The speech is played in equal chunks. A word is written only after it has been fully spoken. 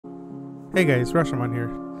Hey guys, Rashaman here.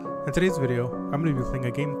 In today's video, I'm going to be playing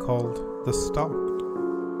a game called The Stalked.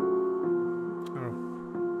 Oh,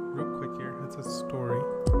 real quick here, it's a story.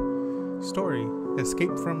 Story: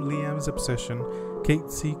 escape from Liam's obsession, Kate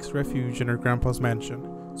seeks refuge in her grandpa's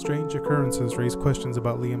mansion. Strange occurrences raise questions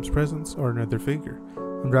about Liam's presence or another figure.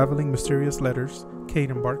 Unraveling mysterious letters, Kate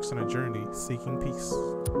embarks on a journey seeking peace.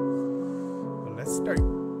 Well, let's start.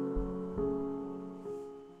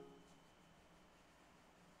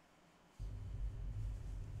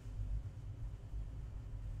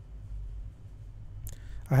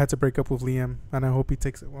 I had to break up with Liam, and I hope he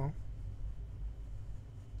takes it well.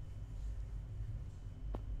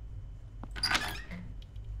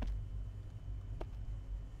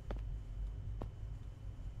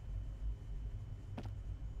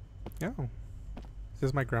 Oh, is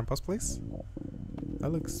this my grandpa's place?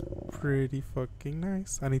 That looks pretty fucking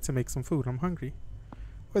nice. I need to make some food. I'm hungry.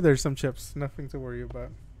 But there's some chips. Nothing to worry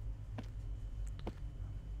about.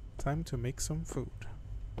 Time to make some food.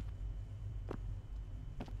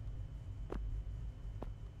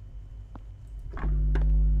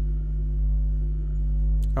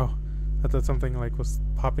 Oh, I thought something like was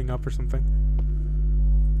popping up or something.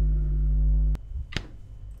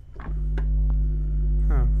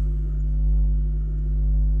 Huh.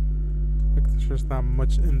 Look, there's just not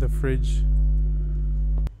much in the fridge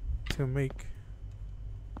to make.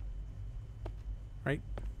 Right?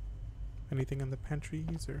 Anything in the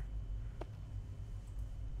pantries or?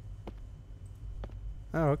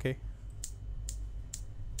 Oh, okay.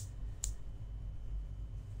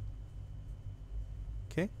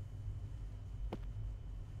 Okay.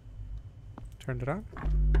 Turned it on.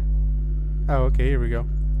 Oh, okay, here we go.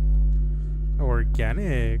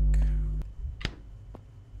 Organic.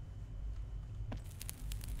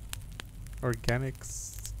 Organic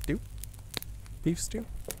stew? Beef stew?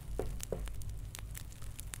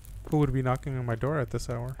 Who would be knocking on my door at this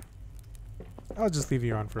hour? I'll just leave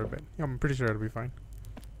you on for a bit. Yeah, I'm pretty sure it'll be fine.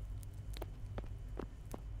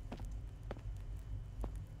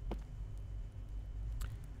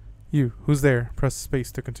 You, who's there? Press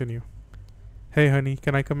space to continue. Hey honey,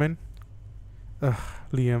 can I come in? Ugh,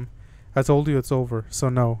 Liam. I told you it's over, so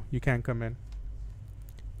no, you can't come in.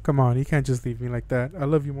 Come on, you can't just leave me like that. I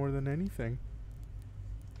love you more than anything.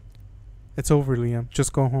 It's over, Liam.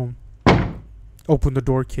 Just go home. Open the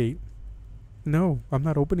door, Kate. No, I'm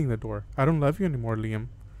not opening the door. I don't love you anymore, Liam.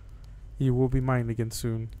 You will be mine again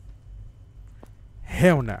soon.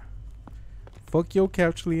 Hell nah. Fuck your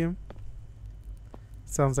couch, Liam.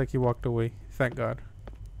 Sounds like he walked away. Thank God.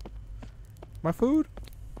 My food?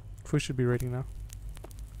 Food should be ready now.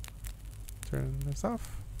 Turn this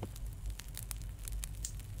off.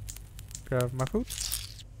 Grab my food.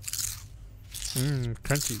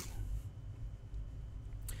 Crunchy.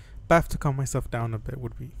 Bath to calm myself down a bit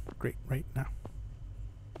would be great right now.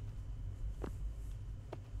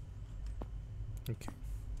 Okay.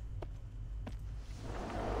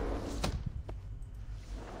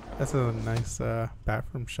 That's a nice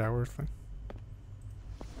bathroom shower thing.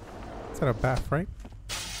 Is that a bath, right?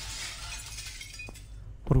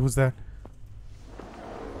 What was that?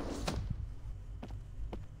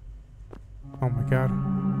 Oh my God.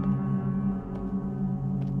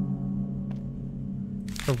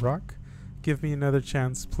 A rock? Give me another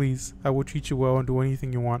chance, please. I will treat you well and do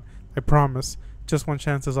anything you want. I promise. Just one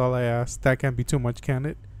chance is all I ask. That can't be too much, can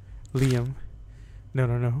it? Liam.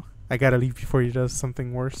 No. I gotta leave before he does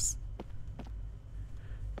something worse.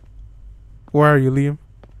 Where are you, Liam?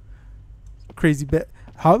 Crazy bet.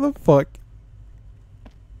 How the fuck?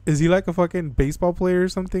 Is he like a fucking baseball player or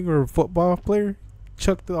something? Or a football player?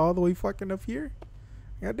 Chucked it all the way fucking up here?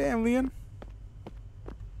 Goddamn, Liam.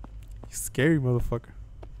 You scary motherfucker.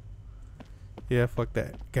 Yeah, fuck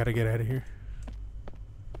that. Gotta get out of here.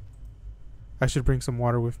 I should bring some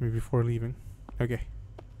water with me before leaving. Okay.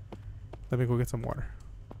 Let me go get some water.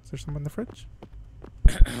 Is there some in the fridge?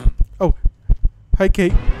 Oh. Hi,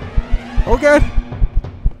 Kate. Oh, God.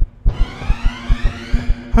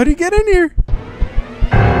 How'd you get in here?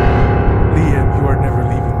 Liam, you are never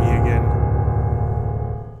leaving me again.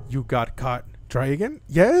 You got caught. Try again?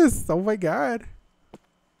 Yes. Oh, my God.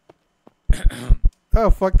 Oh,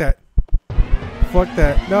 fuck that. Fuck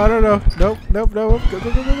that. No. Nope. Go.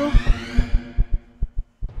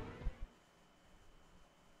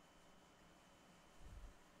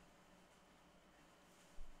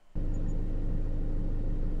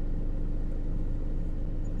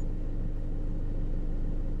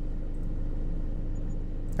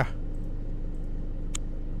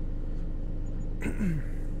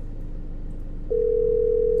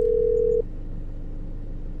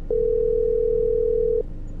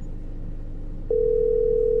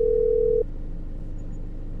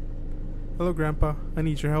 Hello, Grandpa. I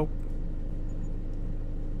need your help.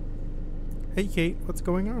 Hey, Kate. What's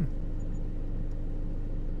going on?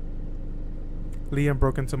 Liam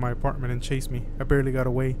broke into my apartment and chased me. I barely got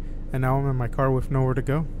away, and now I'm in my car with nowhere to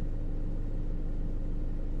go.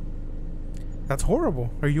 That's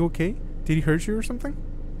horrible. Are you okay? Did he hurt you or something?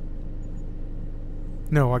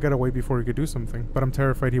 No, I got away before he could do something, but I'm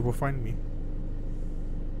terrified he will find me.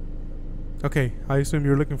 Okay, I assume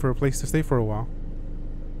you're looking for a place to stay for a while.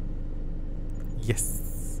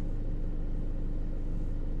 Yes.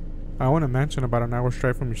 I own a mansion about an hour's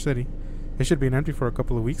drive from your city. It should be empty for a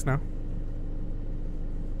couple of weeks now.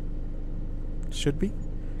 Should be?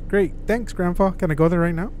 Great, thanks, Grandpa. Can I go there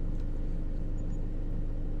right now?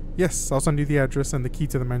 Yes, I'll send you the address, and the key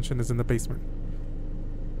to the mansion is in the basement.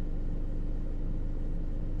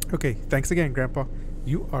 Okay, thanks again, Grandpa.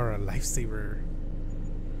 You are a lifesaver.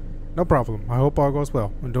 No problem. I hope all goes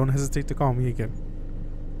well, and don't hesitate to call me again.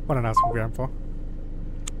 What an awesome Grandpa.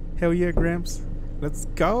 Hell yeah, Gramps. Let's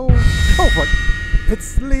go. Oh, fuck.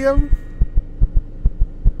 It's Liam.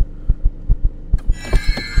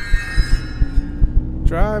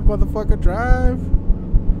 Drive, motherfucker, drive.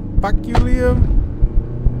 Fuck you, Liam.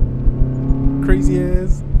 Crazy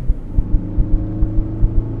ass.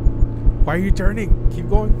 Why are you turning? Keep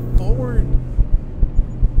going forward.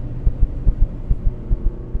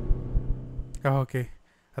 Oh, okay.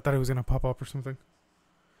 I thought it was gonna pop up or something.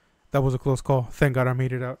 That was a close call. Thank God I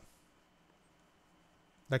made it out.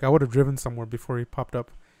 Like, I would have driven somewhere before he popped up.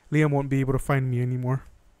 Liam won't be able to find me anymore.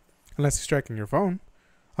 Unless he's tracking your phone.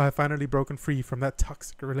 I have finally broken free from that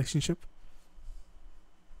toxic relationship.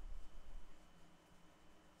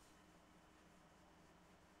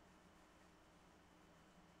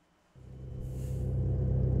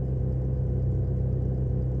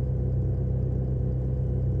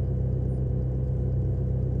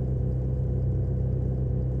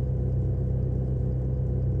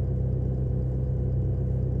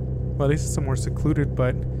 Well, at least it's somewhere secluded,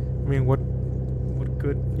 but I mean, what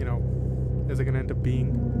good, you know, is it gonna end up being?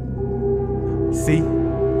 See?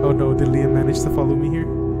 Oh no, did Liam manage to follow me here?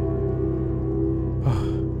 Oh,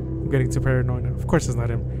 I'm getting too paranoid now. Of course it's not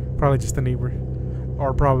him. Probably just a neighbor.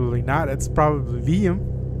 Or probably not. It's probably Liam.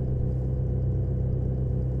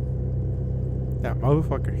 That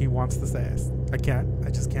motherfucker, he wants this ass. I can't. I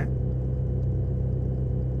just can't.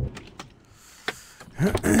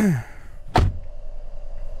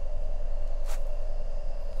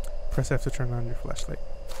 Press F to turn on your flashlight.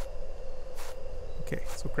 Okay,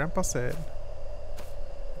 so Grandpa said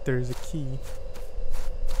there's a key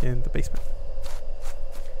in the basement.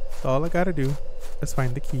 So all I gotta do is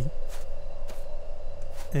find the key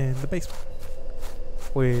in the basement,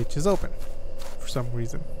 which is open for some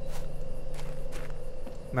reason.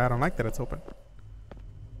 Now I don't like that it's open.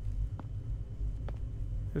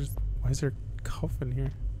 Why is there a coffin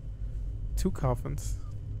here? 2 coffins.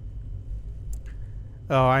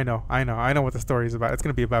 Oh, I know what the story is about. It's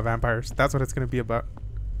gonna be about vampires. That's what it's gonna be about.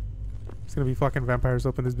 It's gonna be fucking vampires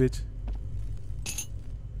open this bitch.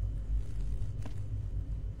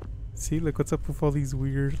 See, look what's up with all these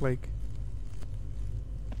weird, like...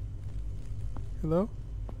 Hello?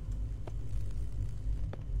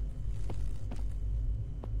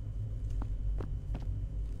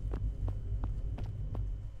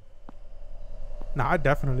 Nah, I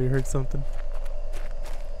definitely heard something.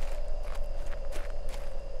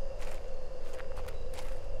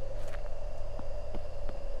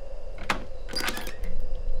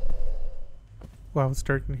 Wow, it's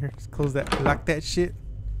dark in here. Just close that. Lock that shit.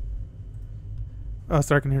 Oh, it's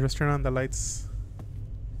dark in here. Just turn on the lights.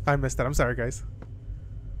 I missed that. I'm sorry, guys.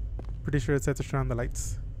 Pretty sure it said to turn on the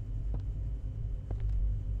lights.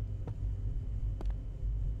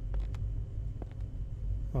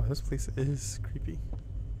 Oh, this place is creepy.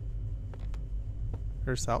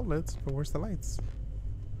 There's outlets, but where's the lights?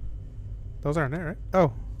 Those aren't there, right?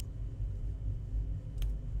 Oh.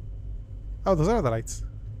 Oh, those are the lights.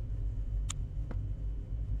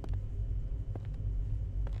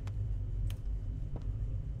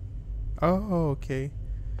 Oh, okay.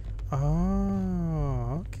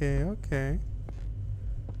 Oh, okay, okay.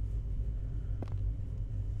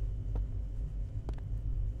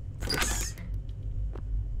 This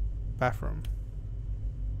bathroom.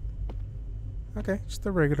 Okay, just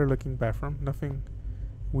a regular looking bathroom. Nothing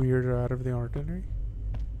weird or out of the ordinary.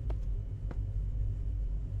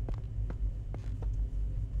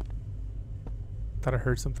 Thought I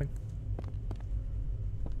heard something.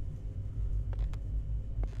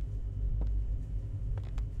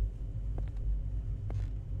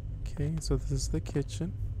 Okay, so this is the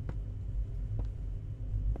kitchen.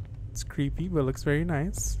 It's creepy, but looks very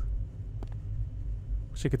nice.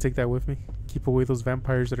 She could take that with me. Keep away those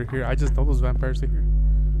vampires that are here. I just know those vampires are here.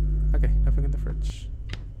 Okay, nothing in the fridge.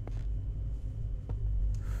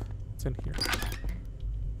 What's in here?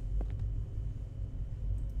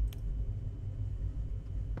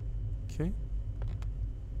 Okay.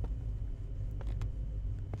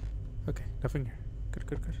 Okay, nothing here. Good,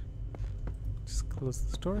 good, good. Just close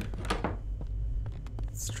this door.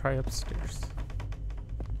 Let's try upstairs.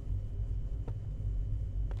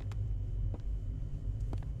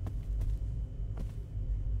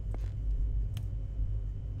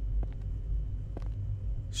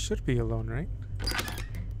 Should be alone, right?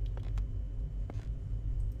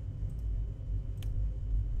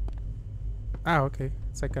 Ah, okay.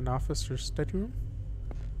 It's like an office or study room.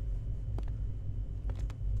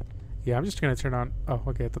 Yeah, I'm just gonna turn on... Oh,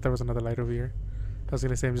 okay. I thought there was another light over here. I was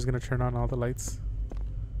gonna say I'm just gonna turn on all the lights.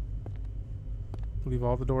 Leave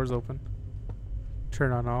all the doors open.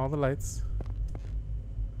 Turn on all the lights.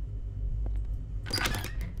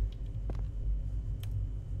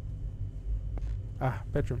 Ah,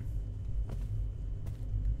 bedroom.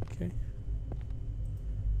 Okay.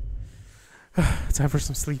 Time for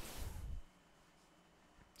some sleep.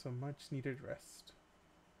 Some much needed rest.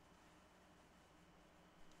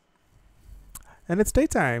 And it's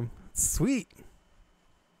daytime. Sweet.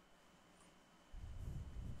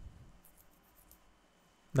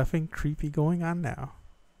 Nothing creepy going on now.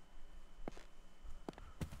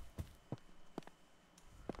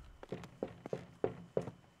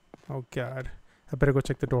 Oh god. I better go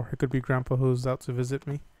check the door. It could be Grandpa who's out to visit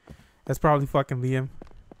me. That's probably fucking Liam.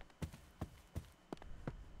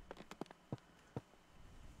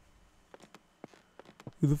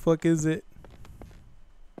 Who the fuck is it?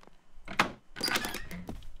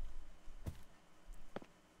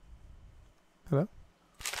 Hello?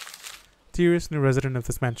 Dearest new resident of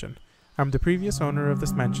this mansion, I'm the previous owner of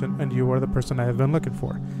this mansion and you are the person I have been looking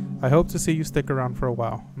for. I hope to see you stick around for a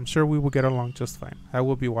while. I'm sure we will get along just fine. I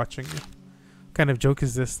will be watching you. What kind of joke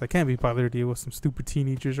is this? I can't be bothered to deal with some stupid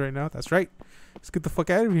teenagers right now. That's right. Let's get the fuck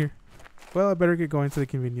out of here. Well, I better get going to the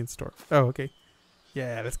convenience store. Oh, okay.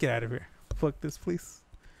 Yeah, let's get out of here. Fuck this, please.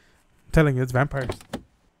 I'm telling you, it's vampires.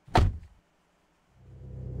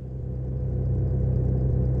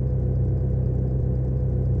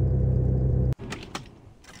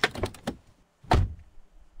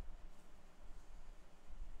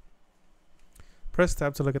 Press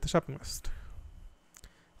tab to look at the shopping list.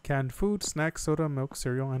 Canned food, snacks, soda, milk,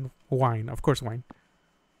 cereal, and wine. Of course, wine.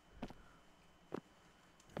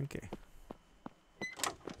 Okay.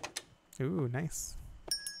 Ooh, nice.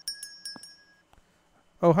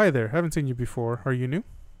 Oh, hi there. Haven't seen you before. Are you new?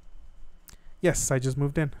 Yes, I just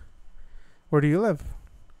moved in. Where do you live?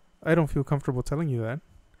 I don't feel comfortable telling you that.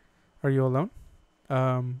 Are you alone?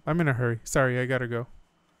 I'm in a hurry. Sorry, I gotta go.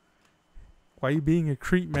 Why are you being a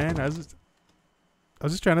creep, man? I was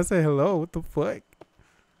just trying to say hello. What the fuck?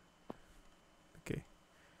 Okay.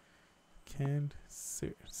 Canned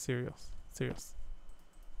cereals.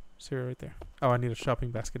 Cereal right there. Oh, I need a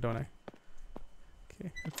shopping basket, don't I?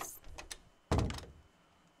 Okay. That's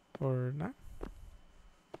or not.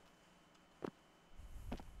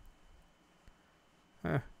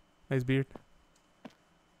 Nice beard.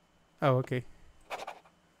 Oh, okay.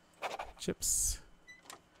 Chips.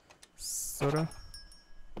 Soda.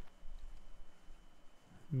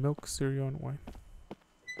 Milk, cereal, and wine.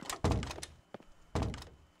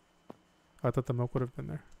 I thought the milk would have been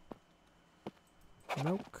there.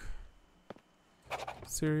 Milk.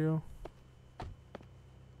 Cereal.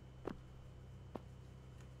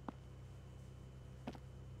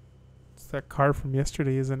 It's that car from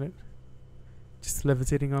yesterday, isn't it? Just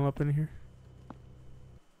levitating all up in here.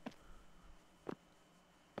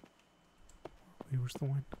 Wait, where's the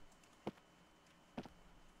wine?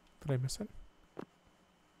 Did I miss it?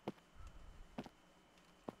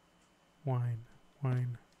 Wine.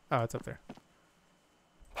 Oh, it's up there.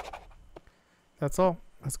 That's all.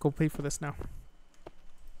 Let's go pay for this now.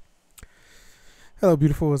 Hello,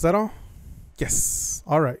 beautiful. Is that all? Yes.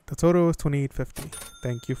 All right. The total is $28.50.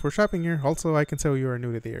 Thank you for shopping here. Also, I can tell you are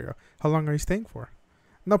new to the area. How long are you staying for?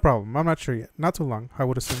 No problem. I'm not sure yet. Not too long, I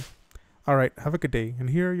would assume. All right. Have a good day. And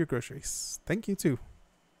here are your groceries. Thank you, too.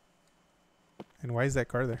 And why is that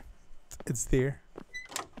car there? It's there.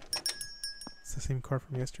 It's the same car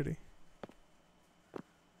from yesterday.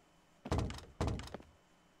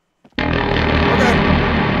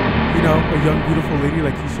 You know, a young, beautiful lady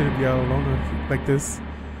like you shouldn't be out alone like this.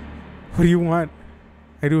 What do you want?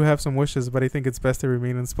 I do have some wishes, but I think it's best to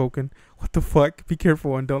remain unspoken. What the fuck? Be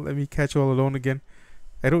careful and don't let me catch you all alone again.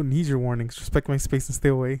 I don't need your warnings. Respect my space and stay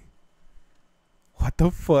away. What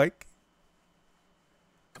the fuck?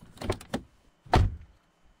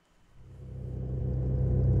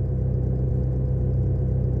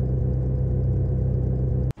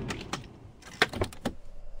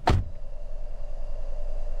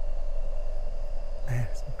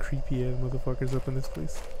 creepy ass motherfuckers up in this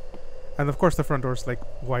place. And of course the front door's like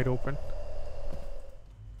wide open.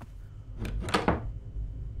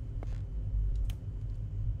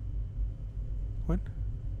 What?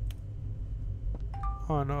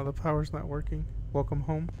 Oh no, the power's not working. Welcome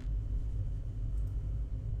home.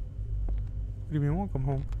 What do you mean welcome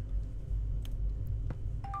home?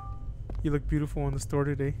 You look beautiful in the store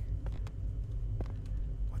today.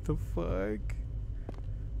 What the fuck?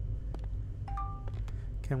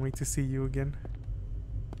 Can't wait to see you again.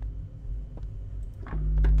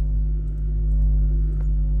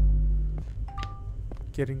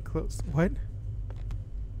 Getting close. What?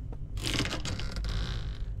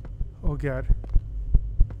 Oh god.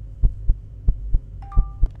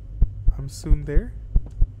 I'm soon there.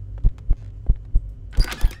 I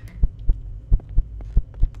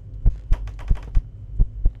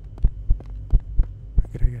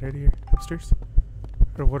gotta get out of here. Upstairs?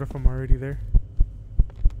 Or what if I'm already there?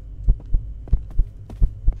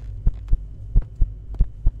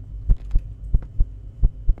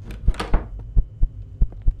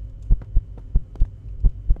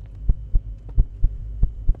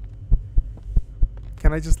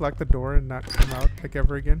 Can I just lock the door and not come out like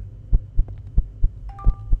ever again?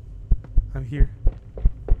 I'm here.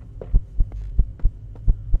 Is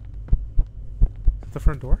it the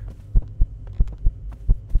front door?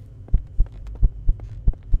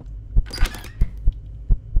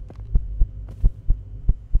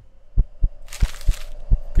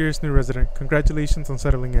 Curious new resident, congratulations on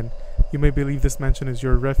settling in. You may believe this mansion is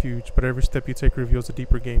your refuge, but every step you take reveals a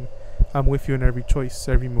deeper game. I'm with you in every choice,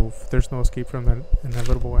 every move. There's no escape from that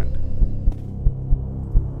inevitable end.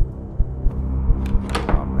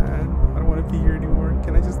 Oh man, I don't want to be here anymore.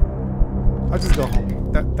 Can I just... I'll just go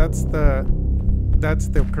home. That's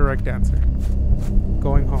the correct answer.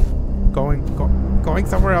 Going home. Going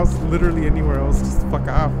somewhere else, literally anywhere else. Just fuck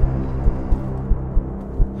off.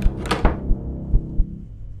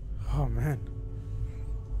 Oh man.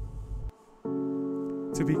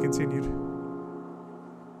 To be continued.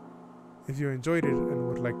 If you enjoyed it and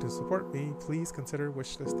would like to support me, please consider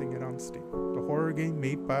wishlisting it on Steam. The horror game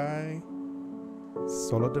made by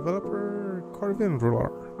solo developer Corvin Ruler.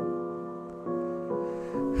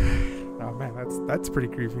 Oh man, that's pretty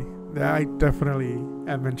creepy. Yeah, I definitely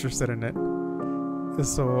am interested in it.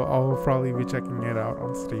 So I'll probably be checking it out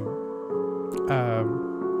on Steam.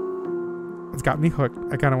 It's got me hooked.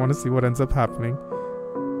 I kind of want to see what ends up happening.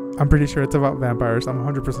 I'm pretty sure it's about vampires. I'm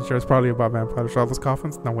 100% sure it's probably about vampires. All those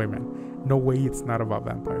coffins? No way, man. No way it's not about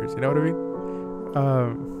vampires. You know what I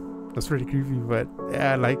mean? That's pretty creepy, but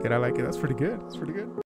yeah, I like it. That's pretty good.